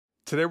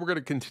Today we're going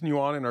to continue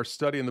on in our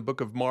study in the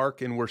book of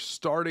Mark, and we're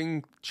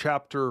starting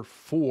chapter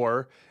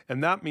 4,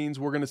 and that means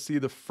we're going to see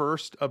the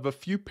first of a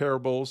few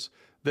parables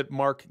that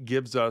Mark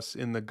gives us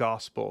in the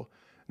gospel.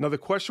 Now, the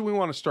question we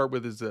want to start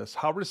with is this: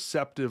 how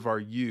receptive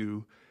are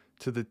you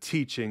to the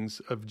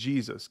teachings of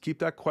Jesus? Keep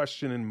that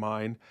question in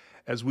mind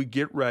as we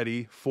get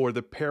ready for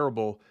the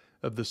parable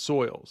of the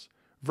soils.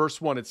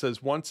 Verse 1, it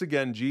says, "Once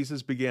again,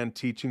 Jesus began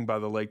teaching by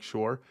the lake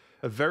shore.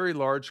 A very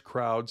large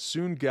crowd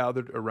soon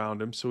gathered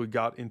around him, so he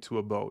got into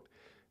a boat.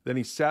 Then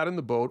he sat in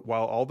the boat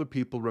while all the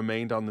people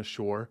remained on the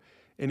shore,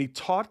 and he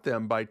taught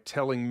them by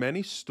telling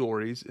many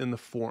stories in the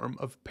form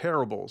of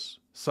parables,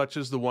 such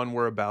as the one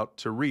we're about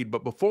to read."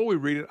 But before we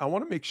read it, I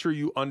want to make sure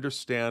you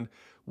understand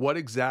what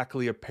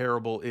exactly a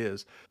parable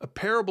is. A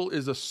parable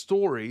is a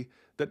story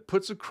that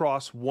puts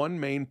across one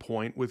main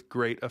point with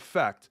great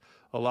effect,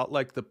 a lot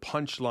like the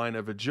punchline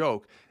of a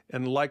joke.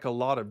 And like a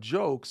lot of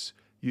jokes,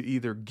 you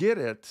either get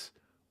it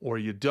or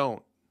you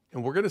don't.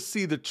 And we're going to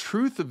see the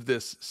truth of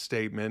this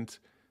statement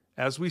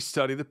as we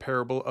study the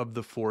parable of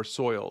the four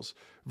soils.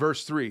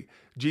 Verse 3,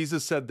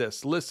 Jesus said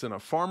this, "Listen, a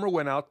farmer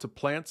went out to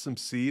plant some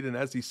seed, and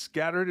as he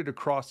scattered it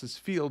across his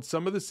field,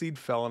 some of the seed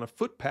fell on a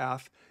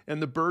footpath,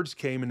 and the birds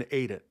came and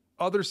ate it.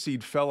 Other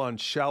seed fell on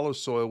shallow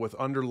soil with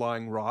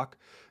underlying rock.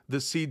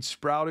 The seed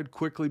sprouted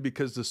quickly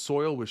because the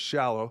soil was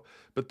shallow,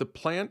 but the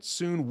plant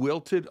soon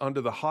wilted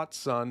under the hot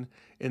sun,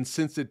 and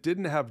since it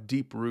didn't have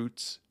deep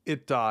roots,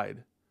 it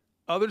died.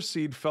 Other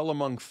seed fell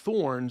among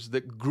thorns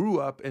that grew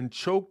up and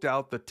choked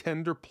out the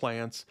tender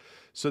plants,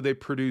 so they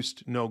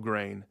produced no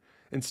grain.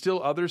 And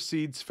still other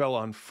seeds fell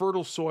on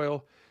fertile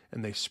soil,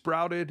 and they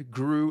sprouted,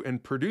 grew,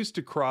 and produced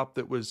a crop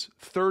that was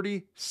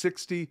 30,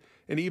 60,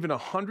 and even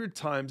 100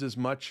 times as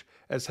much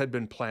as had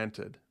been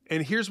planted."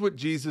 And here's what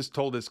Jesus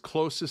told his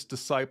closest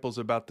disciples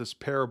about this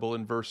parable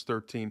in verse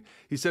 13.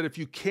 He said, "If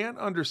you can't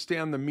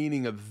understand the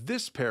meaning of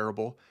this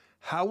parable,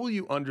 how will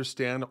you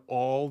understand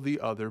all the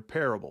other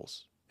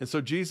parables?" And so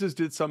Jesus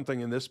did something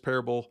in this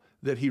parable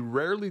that he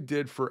rarely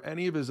did for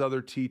any of his other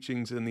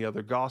teachings in the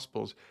other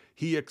gospels.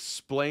 He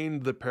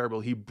explained the parable.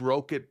 He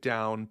broke it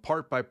down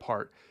part by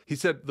part. He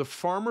said, the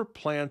farmer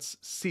plants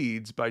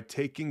seeds by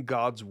taking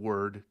God's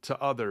word to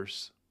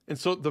others. And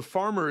so the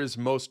farmer is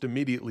most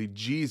immediately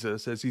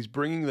Jesus, as he's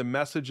bringing the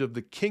message of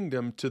the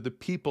kingdom to the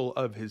people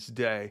of his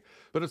day.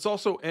 But it's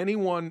also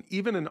anyone,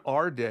 even in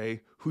our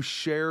day, who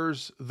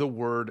shares the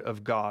word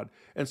of God.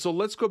 And so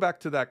let's go back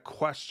to that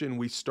question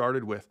we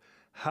started with.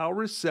 How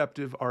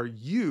receptive are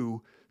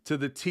you to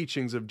the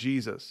teachings of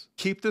Jesus?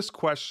 Keep this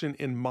question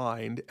in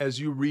mind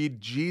as you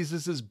read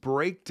Jesus's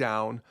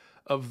breakdown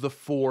of the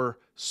four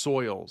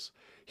soils.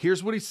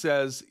 Here's what he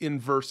says in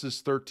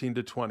verses 13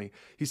 to 20.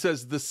 He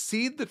says, "The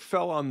seed that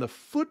fell on the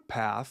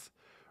footpath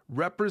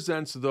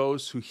represents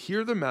those who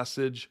hear the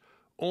message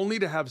only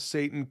to have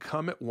Satan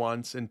come at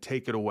once and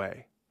take it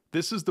away.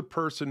 This is the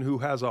person who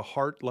has a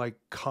heart like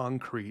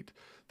concrete.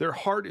 Their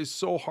heart is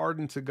so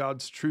hardened to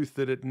God's truth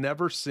that it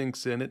never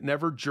sinks in, it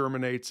never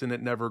germinates, and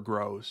it never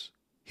grows."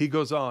 He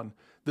goes on,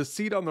 "The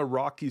seed on the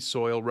rocky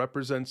soil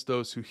represents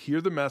those who hear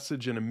the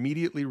message and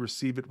immediately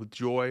receive it with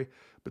joy,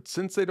 but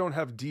since they don't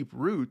have deep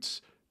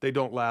roots, they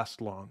don't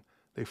last long.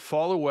 They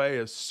fall away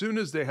as soon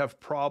as they have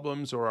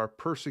problems or are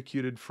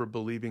persecuted for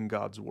believing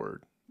God's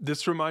word."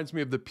 This reminds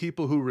me of the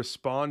people who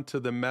respond to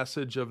the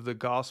message of the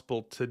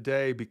gospel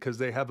today because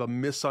they have a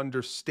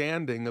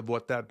misunderstanding of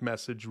what that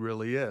message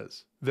really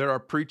is. There are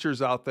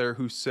preachers out there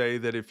who say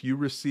that if you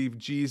receive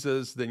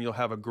Jesus, then you'll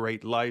have a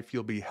great life,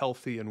 you'll be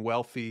healthy and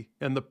wealthy.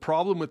 And the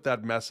problem with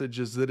that message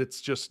is that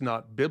it's just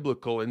not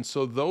biblical. And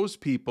so those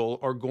people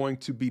are going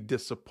to be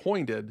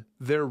disappointed.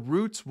 Their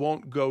roots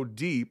won't go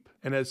deep.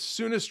 And as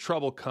soon as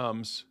trouble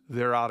comes,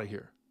 they're out of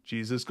here.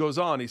 Jesus goes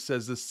on. He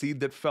says, "The seed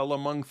that fell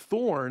among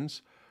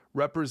thorns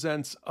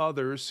represents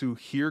others who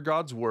hear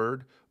God's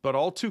word, but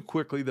all too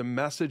quickly the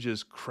message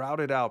is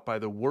crowded out by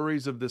the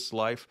worries of this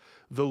life,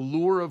 the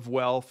lure of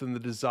wealth, and the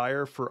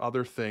desire for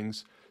other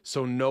things,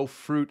 so no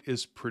fruit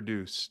is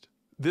produced."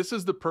 This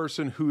is the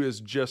person who is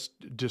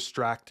just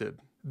distracted.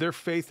 Their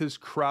faith is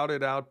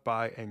crowded out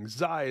by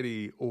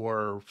anxiety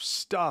or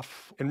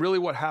stuff. And really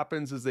what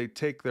happens is they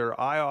take their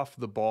eye off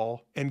the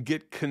ball and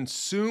get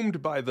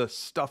consumed by the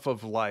stuff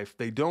of life.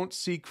 They don't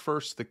seek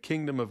first the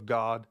kingdom of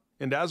God.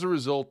 And as a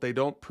result, they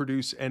don't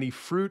produce any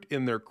fruit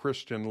in their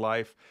Christian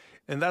life.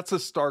 And that's a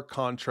stark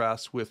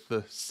contrast with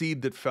the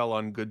seed that fell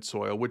on good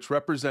soil, which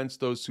represents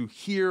those who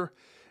hear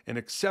and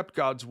accept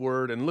God's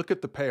word. And look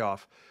at the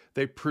payoff.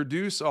 They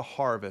produce a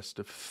harvest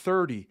of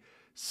 30,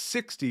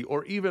 60,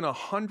 or even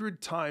 100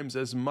 times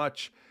as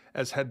much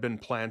as had been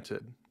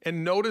planted.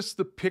 And notice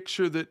the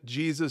picture that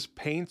Jesus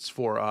paints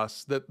for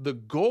us, that the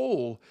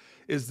goal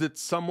is that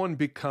someone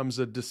becomes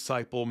a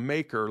disciple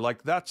maker.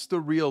 Like that's the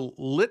real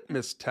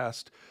litmus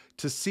test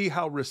to see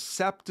how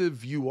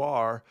receptive you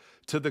are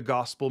to the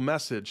gospel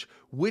message.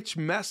 Which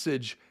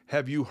message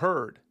have you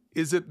heard?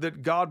 Is it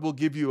that God will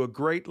give you a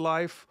great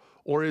life,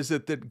 or is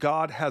it that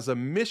God has a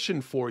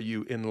mission for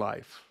you in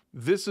life?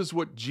 This is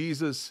what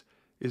Jesus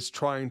is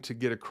trying to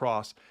get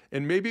across.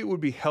 And maybe it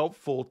would be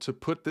helpful to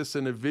put this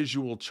in a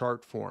visual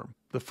chart form.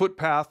 the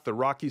footpath, the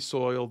rocky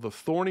soil, the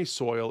thorny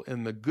soil,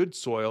 and the good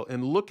soil.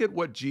 And look at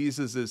what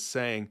Jesus is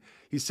saying.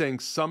 He's saying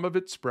some of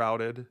it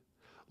sprouted,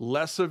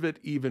 less of it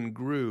even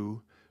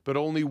grew, but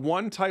only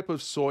one type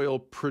of soil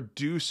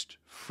produced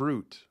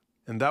fruit.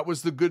 And that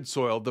was the good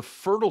soil, the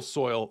fertile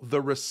soil,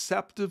 the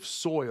receptive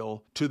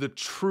soil to the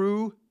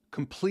true,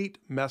 complete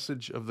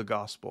message of the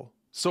gospel.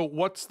 So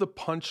what's the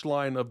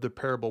punchline of the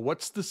parable?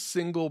 What's the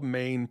single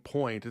main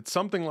point? It's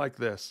something like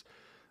this.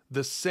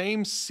 The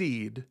same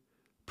seed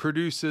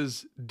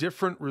produces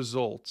different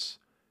results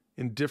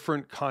in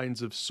different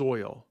kinds of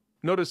soil.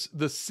 Notice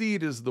the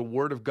seed is the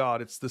word of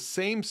God. It's the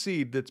same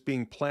seed that's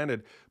being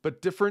planted,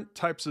 but different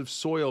types of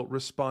soil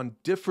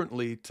respond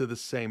differently to the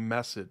same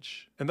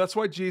message. And that's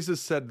why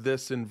Jesus said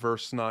this in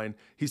verse 9.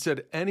 He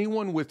said,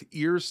 anyone with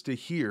ears to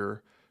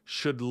hear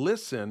should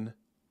listen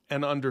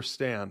and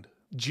understand.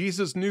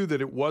 Jesus knew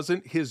that it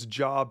wasn't his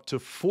job to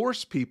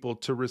force people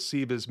to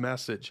receive his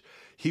message.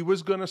 He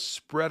was going to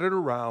spread it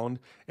around,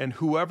 and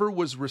whoever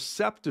was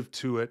receptive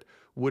to it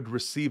would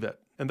receive it.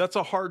 And that's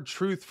a hard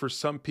truth for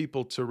some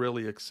people to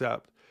really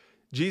accept.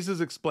 Jesus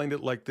explained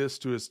it like this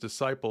to his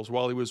disciples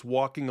while he was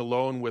walking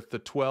alone with the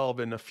 12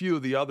 and a few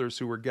of the others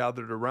who were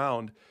gathered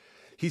around.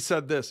 He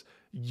said this,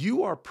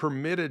 you are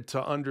permitted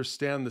to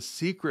understand the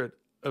secret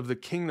of the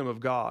kingdom of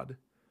God,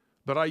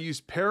 but I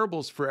use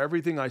parables for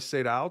everything I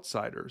say to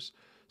outsiders,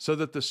 so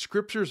that the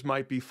scriptures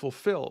might be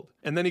fulfilled.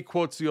 And then he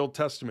quotes the Old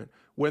Testament.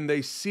 When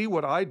they see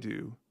what I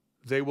do,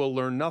 they will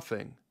learn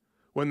nothing.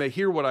 When they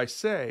hear what I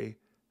say,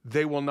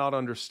 they will not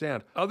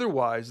understand.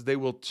 Otherwise, they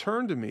will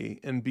turn to me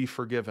and be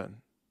forgiven.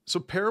 So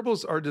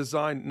parables are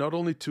designed not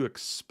only to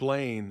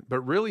explain, but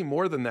really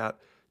more than that,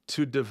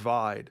 to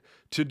divide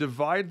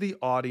the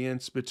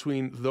audience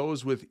between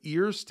those with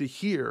ears to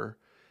hear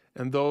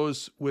and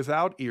those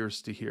without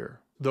ears to hear.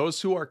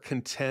 Those who are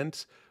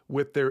content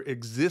with their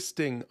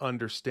existing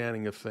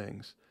understanding of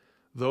things.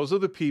 Those are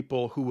the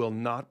people who will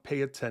not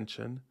pay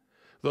attention.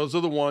 Those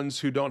are the ones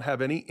who don't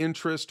have any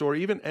interest or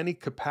even any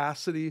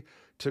capacity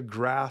to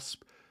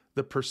grasp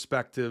the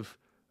perspective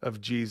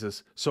of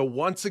Jesus. So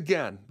once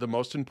again, the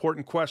most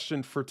important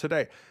question for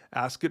today,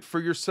 ask it for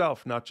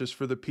yourself, not just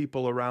for the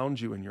people around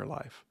you in your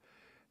life.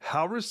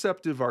 How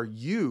receptive are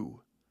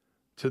you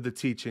to the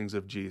teachings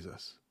of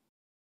Jesus?